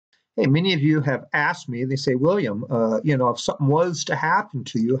Hey, many of you have asked me, they say, William, if something was to happen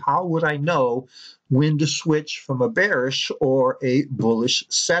to you, how would I know when to switch from a bearish or a bullish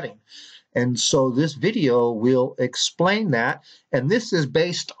setting? And so this video will explain that. And this is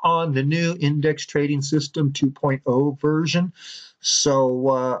based on the new Index Trading System 2.0 version.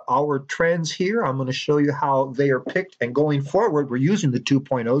 So our trends here, I'm going to show you how they are picked. And going forward, we're using the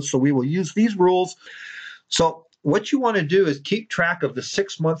 2.0, so we will use these rules. So what you want to do is keep track of the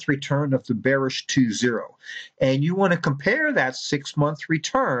 6-month return of the bearish 2.0. And you want to compare that 6-month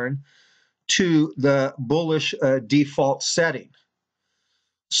return to the bullish default setting.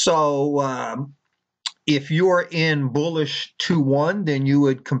 So if you're in bullish 2.1, then you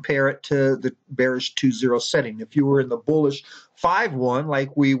would compare it to the bearish 2.0 setting. If you were in the bullish 5.1,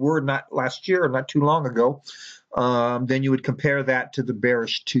 like we were not last year or not too long ago, then you would compare that to the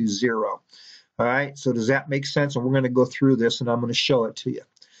bearish 2.0. All right, so does that make sense? And we're going to go through this, and I'm going to show it to you.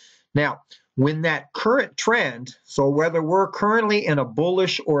 Now, when that current trend, so whether we're currently in a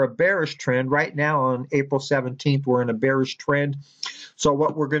bullish or a bearish trend, right now on April 17th, we're in a bearish trend. So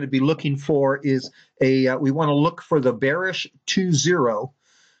what we're going to be looking for is we want to look for the bearish 2.0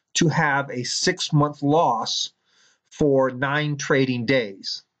 to have a 6-month loss for 9 trading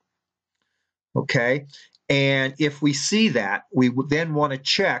days. Okay, and if we see that, we would then want to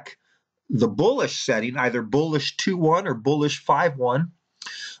check the bullish setting, either bullish 2.1 or bullish 5.1,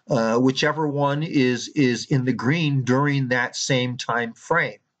 whichever one is in the green during that same time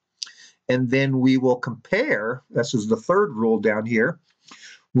frame. And then we will compare, this is the third rule down here,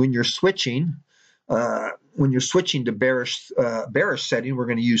 when you're switching to bearish setting, we're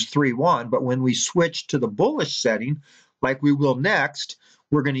going to use 3.1, but when we switch to the bullish setting, like we will next,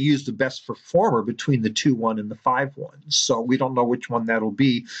 we're going to use the best performer between the 2.1 and the 5.1. So we don't know which one that'll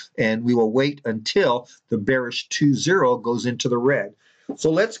be, and we will wait until the bearish 2.0 goes into the red.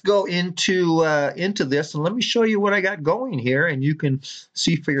 So let's go into this, and let me show you what I got going here, and you can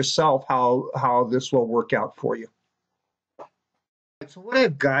see for yourself how this will work out for you. So what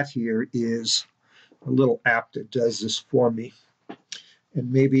I've got here is a little app that does this for me, and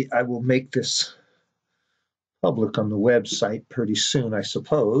maybe I will make this public on the website pretty soon, I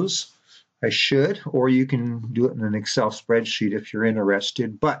suppose. I should, or you can do it in an Excel spreadsheet if you're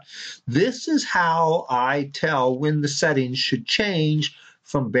interested. But this is how I tell when the settings should change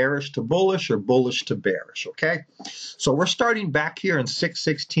from bearish to bullish or bullish to bearish, okay? So we're starting back here in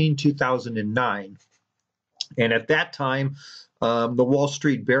 6/16/2009. And at that time, the Wall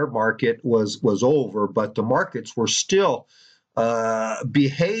Street bear market was over, but the markets were still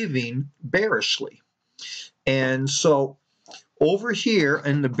behaving bearishly. And so over here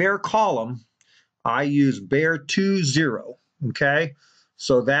in the bear column, I use bear 2.0, okay?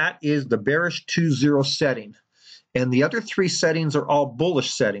 So that is the bearish 2.0 setting. And the other 3 settings are all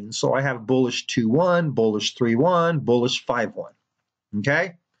bullish settings. So I have bullish 2.1, bullish 3.1, bullish 5.1,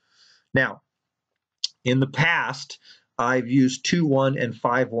 okay? Now, in the past, I've used 2.1 and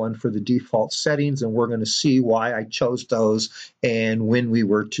 5.1 for the default settings, and we're going to see why I chose those and when we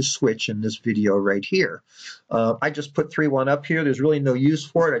were to switch in this video right here. I just put 3.1 up here. There's really no use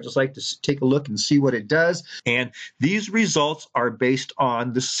for it. I just like to take a look and see what it does. And these results are based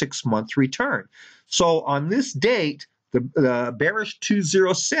on the 6-month return. So on this date, the bearish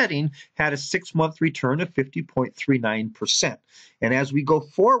 2.0 setting had a 6-month return of 50.39%. And as we go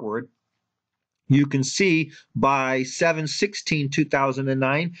forward, you can see by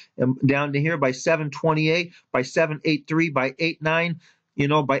 7/16/2009, and down to here by 7/28, by 7/8/3, by 8/9,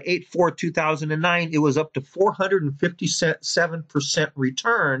 by 8/4/2009, it was up to 457%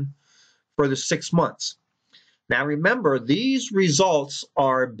 return for the 6 months. Now remember, these results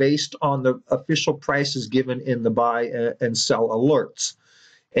are based on the official prices given in the buy and sell alerts.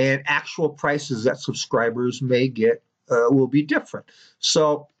 And actual prices that subscribers may get will be different.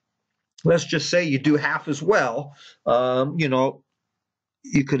 So let's just say you do half as well,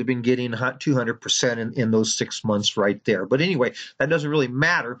 you could have been getting 200% in those 6 months right there. But anyway, that doesn't really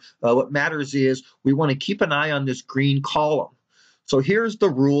matter. What matters is we want to keep an eye on this green column. So here's the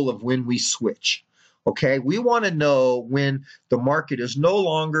rule of when we switch. Okay, we want to know when the market is no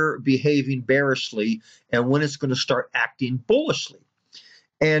longer behaving bearishly and when it's going to start acting bullishly.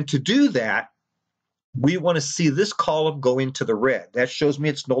 And to do that, we want to see this column go into the red. That shows me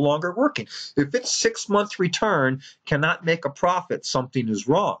it's no longer working. If its 6-month return cannot make a profit, something is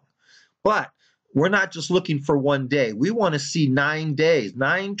wrong. But we're not just looking for one day. We want to see 9 days,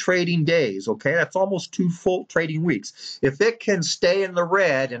 9 trading days, okay? That's almost 2 full trading weeks. If it can stay in the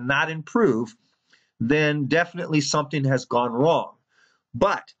red and not improve, then definitely something has gone wrong.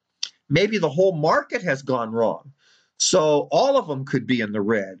 But maybe the whole market has gone wrong. So all of them could be in the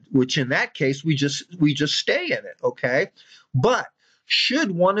red, which in that case we just stay in it, okay? But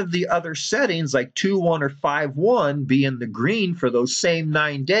should one of the other settings like 2-1 or 5-1 be in the green for those same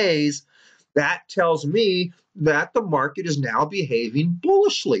 9 days, that tells me that the market is now behaving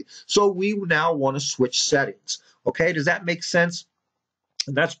bullishly. So we now want to switch settings. Okay, does that make sense?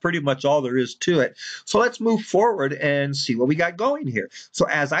 And that's pretty much all there is to it. So let's move forward and see what we got going here. So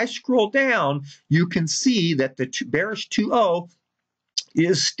as I scroll down, you can see that the bearish 2.0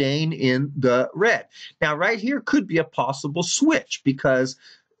 is staying in the red. Now, right here could be a possible switch because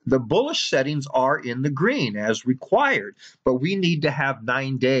the bullish settings are in the green as required, but we need to have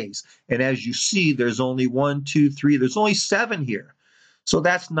 9 days. And as you see, there's only 1, 2, 3, there's only 7 here. So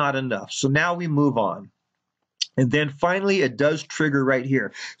that's not enough. So now we move on. And then finally, it does trigger right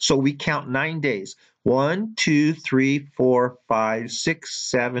here. So we count 9 days. 1, 2, 3, 4, 5, 6,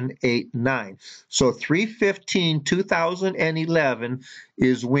 7, 8, 9. So 3/15/2011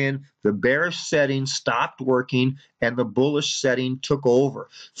 is when the bearish setting stopped working and the bullish setting took over.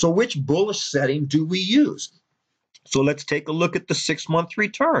 So which bullish setting do we use? So let's take a look at the 6-month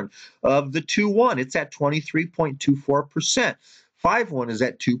return of the 2-1. It's at 23.24%. 5-1 is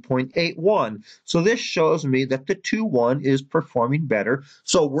at 2.81. So this shows me that the 2-1 is performing better.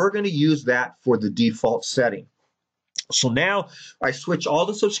 So we're going to use that for the default setting. So now I switch all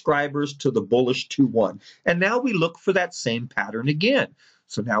the subscribers to the bullish 2-1. And now we look for that same pattern again.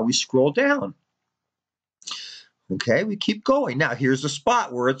 So now we scroll down. Okay, we keep going. Now here's a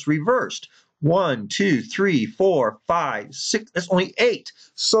spot where it's reversed. 1, 2, 3, 4, 5, 6. That's only 8.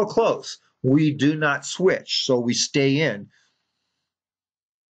 So close. We do not switch, so we stay in.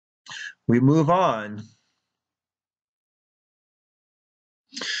 We move on.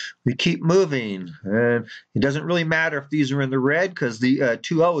 We keep moving. And it doesn't really matter if these are in the red because the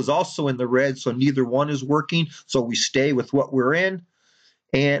 2.0 is also in the red, so neither one is working. So we stay with what we're in.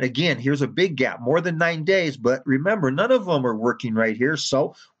 And again, here's a big gap, more than 9 days. But remember, none of them are working right here,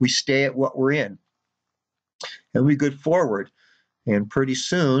 so we stay at what we're in. And we go forward. And pretty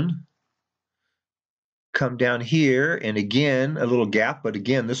soon, come down here, and again, a little gap. But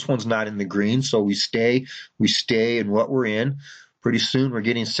again, this one's not in the green, so we stay in what we're in. Pretty soon, we're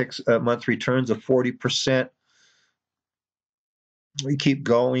getting 6-month returns of 40%. We keep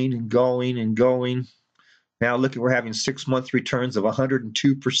going and going and going. Now look, we're having 6-month returns of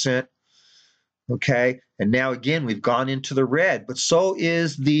 102%. Okay, and now again, we've gone into the red, but so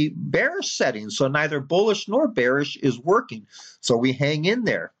is the bearish setting. So neither bullish nor bearish is working. So we hang in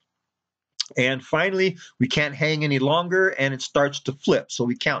there. And finally, we can't hang any longer, and it starts to flip. So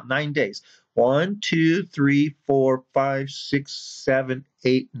we count 9 days. 1, 2, 3, 4, 5, 6, 7,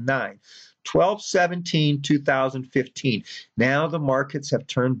 8, 9. 12/17/2015. Now the markets have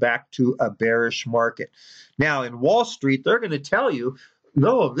turned back to a bearish market. Now in Wall Street, they're going to tell you,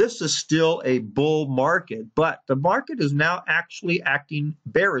 no, this is still a bull market, but the market is now actually acting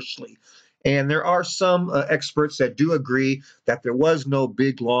bearishly. And there are some experts that do agree that there was no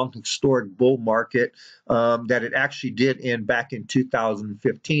big, long, historic bull market, that it actually did end back in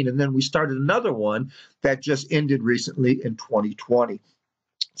 2015. And then we started another one that just ended recently in 2020.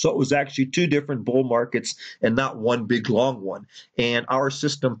 So it was actually 2 different bull markets and not one big long one. And our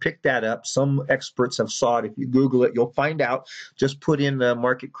system picked that up. Some experts have saw it. If you Google it, you'll find out. Just put in the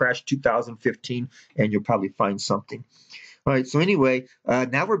market crash 2015 and you'll probably find something. All right, so anyway,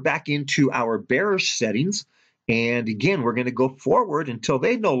 now we're back into our bearish settings. And again, we're going to go forward until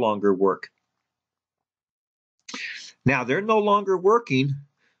they no longer work. Now, they're no longer working,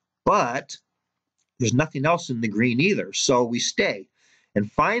 but there's nothing else in the green either. So we stay.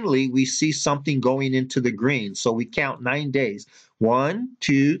 And finally, we see something going into the green. So we count 9 days. 1,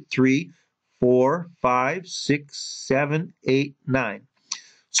 2, 3, 4, 5, 6, 7, 8, 9.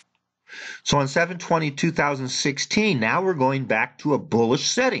 So on 7/20/2016, now we're going back to a bullish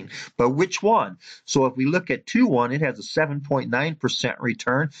setting. But which one? So if we look at 2-1, it has a 7.9%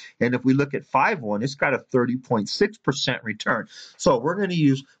 return. And if we look at 5-1, it's got a 30.6% return. So we're going to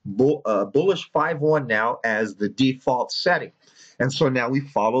use bullish 5-1 now as the default setting. And so now we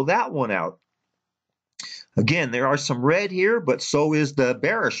follow that one out. Again, there are some red here, but so is the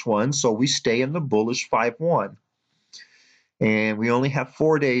bearish one. So we stay in the bullish 5-1. And we only have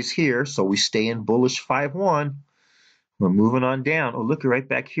 4 days here, so we stay in bullish 5-1. We're moving on down. Oh, look right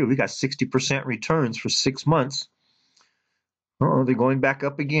back here. We got 60% returns for 6 months. Oh, they're going back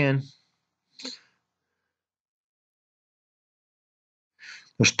up again.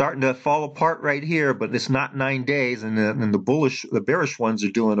 They're starting to fall apart right here, but it's not 9 days, and the bearish ones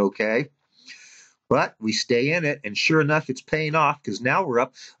are doing okay. But we stay in it, and sure enough, it's paying off because now we're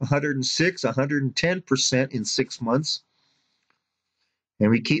up 106, 110% in 6 months. And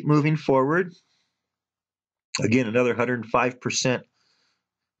we keep moving forward. Again, another 105%.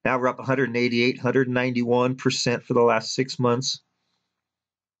 Now we're up 188, 191% for the last 6 months.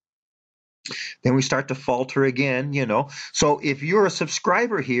 Then we start to falter again, you know. So if you're a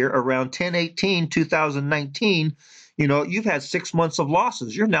subscriber here around 10/18/2019, you know, you've had 6 months of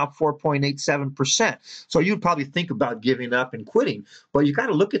losses. You're now 4.87%. So you'd probably think about giving up and quitting. But you got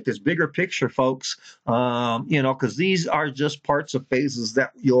to look at this bigger picture, folks, you know, because these are just parts of phases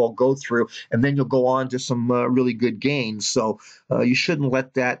that you'll go through, and then you'll go on to some really good gains. So you shouldn't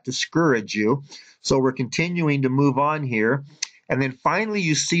let that discourage you. So we're continuing to move on here. And then finally,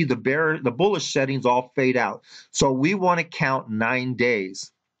 you see the bullish settings all fade out. So we want to count 9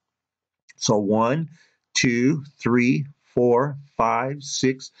 days. So 1, 2, 3, 4, 5,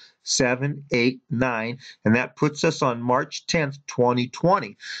 6, 7, 8, 9. And that puts us on March 10th,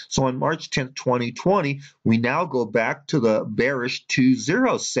 2020. So on March 10th, 2020, we now go back to the bearish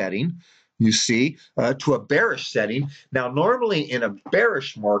 2-0 setting. You see, to a bearish setting. Now, normally in a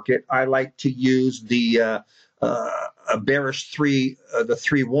bearish market, I like to use the a bearish the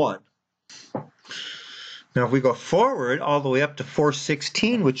 3-1. Now, if we go forward all the way up to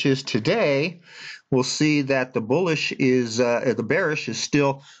 416, which is today, we'll see that the bearish is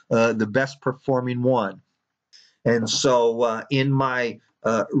still the best performing one. And so, in my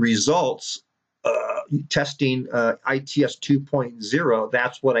results, testing ITS 2.0,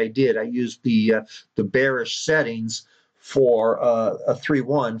 that's what I did. I used the bearish settings for a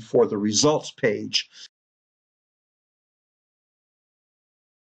 3-1 for the results page.